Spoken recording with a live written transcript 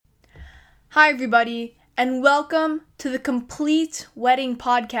Hi, everybody, and welcome to the Complete Wedding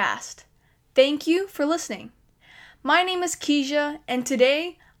Podcast. Thank you for listening. My name is Keisha, and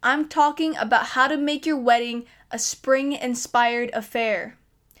today I'm talking about how to make your wedding a spring-inspired affair.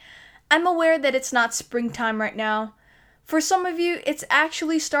 I'm aware that it's not springtime right now. For some of you, it's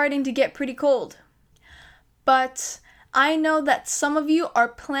actually starting to get pretty cold. But I know that some of you are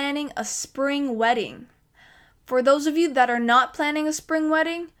planning a spring wedding. For those of you that are not planning a spring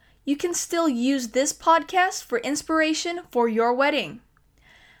wedding, you can still use this podcast for inspiration for your wedding.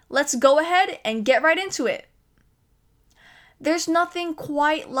 Let's go ahead and get right into it. There's nothing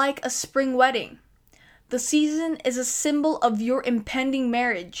quite like a spring wedding. The season is a symbol of your impending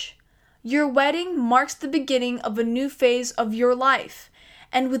marriage. Your wedding marks the beginning of a new phase of your life,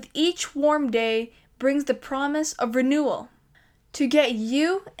 and with each warm day brings the promise of renewal. To get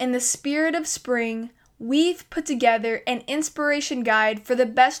you in the spirit of spring, we've put together an inspiration guide for the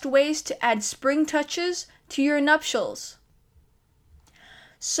best ways to add spring touches to your nuptials.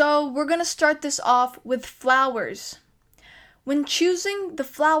 So we're going to start this off with flowers. When choosing the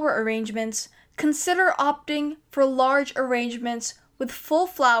flower arrangements, consider opting for large arrangements with full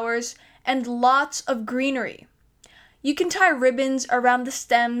flowers and lots of greenery. You can tie ribbons around the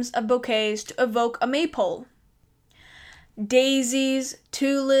stems of bouquets to evoke a maypole. Daisies,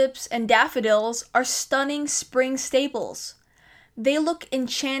 tulips, and daffodils are stunning spring staples. They look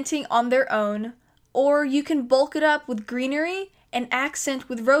enchanting on their own, or you can bulk it up with greenery and accent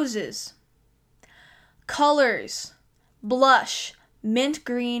with roses. Colors: blush, mint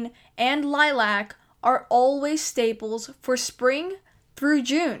green, and lilac are always staples for spring through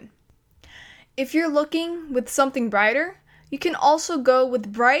June. If you're looking with something brighter, you can also go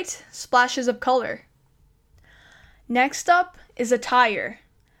with bright splashes of color. Next up is attire.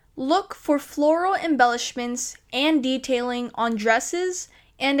 Look for floral embellishments and detailing on dresses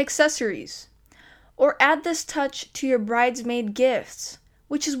and accessories. Or add this touch to your bridesmaid gifts,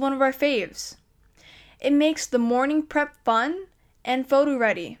 which is one of our faves. It makes the morning prep fun and photo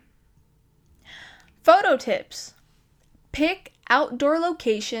ready. Photo tips. Pick outdoor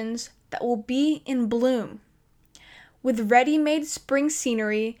locations that will be in bloom. With ready-made spring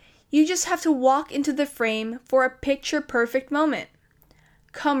scenery, you just have to walk into the frame for a picture-perfect moment.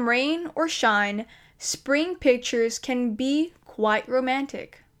 Come rain or shine, spring pictures can be quite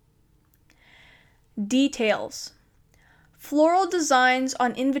romantic. Details. Floral designs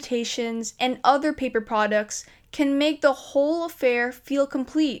on invitations and other paper products can make the whole affair feel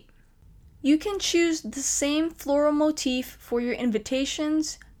complete. You can choose the same floral motif for your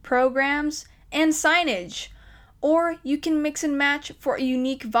invitations, programs, and signage, or you can mix and match for a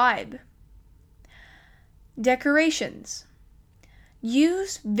unique vibe. Decorations.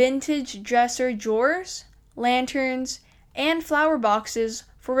 Use vintage dresser drawers, lanterns, and flower boxes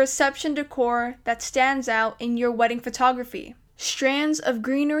for reception decor that stands out in your wedding photography. Strands of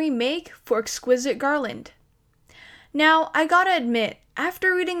greenery make for exquisite garland. Now, I gotta admit,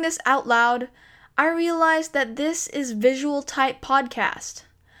 after reading this out loud, I realized that this is visual type podcast.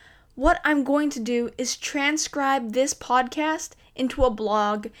 What I'm going to do is transcribe this podcast into a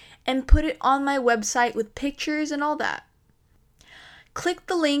blog and put it on my website with pictures and all that. Click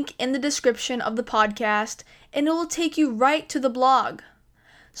the link in the description of the podcast and it will take you right to the blog.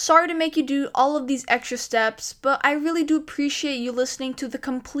 Sorry to make you do all of these extra steps, but I really do appreciate you listening to the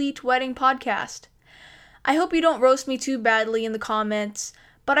Complete Wedding Podcast. I hope you don't roast me too badly in the comments,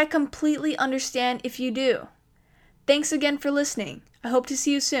 but I completely understand if you do. Thanks again for listening. I hope to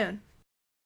see you soon.